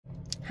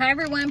Hi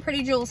everyone,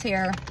 PrettyJuls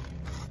here.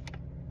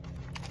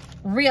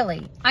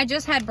 Really, I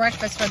just had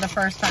breakfast for the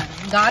first time.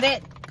 Got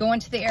it,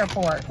 going to the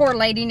airport. Poor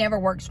lady never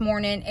works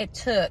morning. It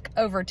took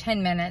over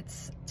 10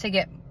 minutes to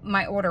get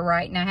my order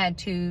right, and I had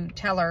to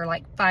tell her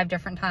like 5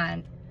 different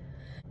times.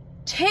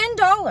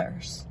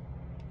 $10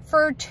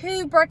 for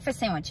 2 breakfast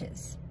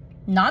sandwiches.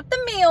 Not the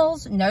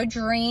meals, no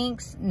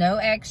drinks, no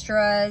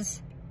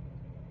extras.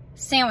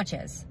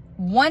 Sandwiches.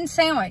 One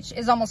sandwich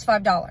is almost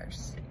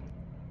 $5.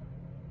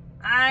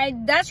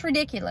 That's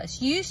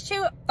ridiculous. Used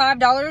to,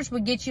 $5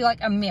 would get you like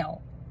a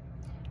meal.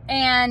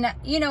 And,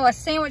 you know, a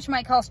sandwich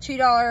might cost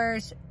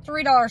 $2,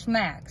 $3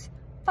 max.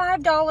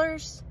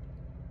 $5?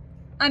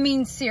 I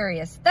mean,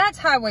 serious. That's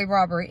highway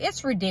robbery.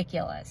 It's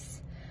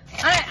ridiculous.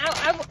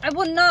 I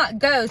will not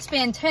go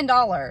spend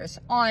 $10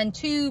 on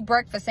 2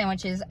 breakfast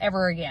sandwiches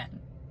ever again.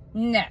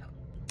 No.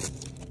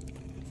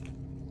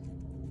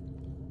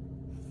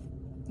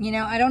 You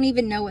know, I don't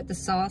even know what the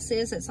sauce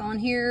is that's on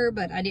here,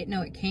 but I didn't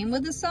know it came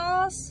with the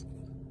sauce.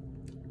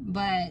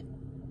 But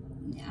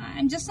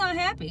I'm just not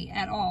happy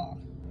at all.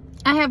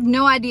 I have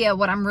no idea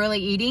what I'm really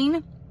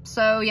eating.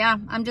 So yeah,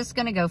 I'm just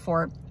gonna go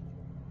for it.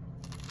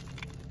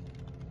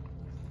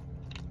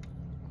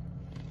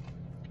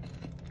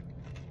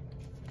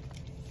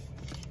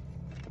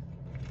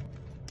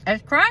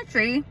 It's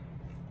crunchy.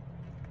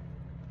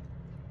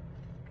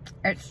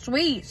 It's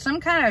sweet,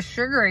 some kind of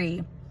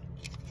sugary.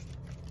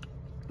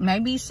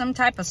 Maybe some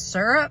type of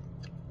syrup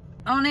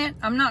on it.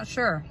 I'm not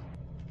sure.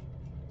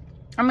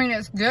 I mean,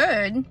 it's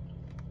good.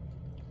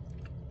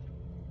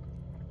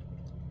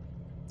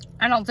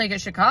 I don't think it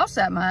should cost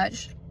that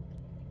much.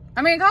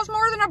 I mean, it costs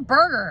more than a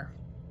burger.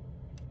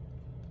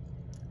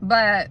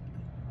 But,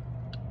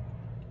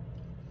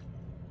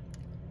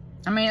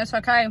 I mean, it's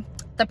okay.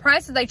 The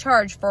price that they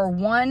charge for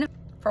one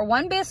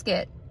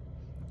biscuit,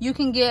 you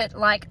can get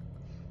like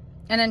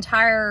an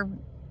entire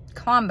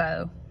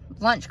combo,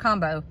 lunch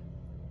combo.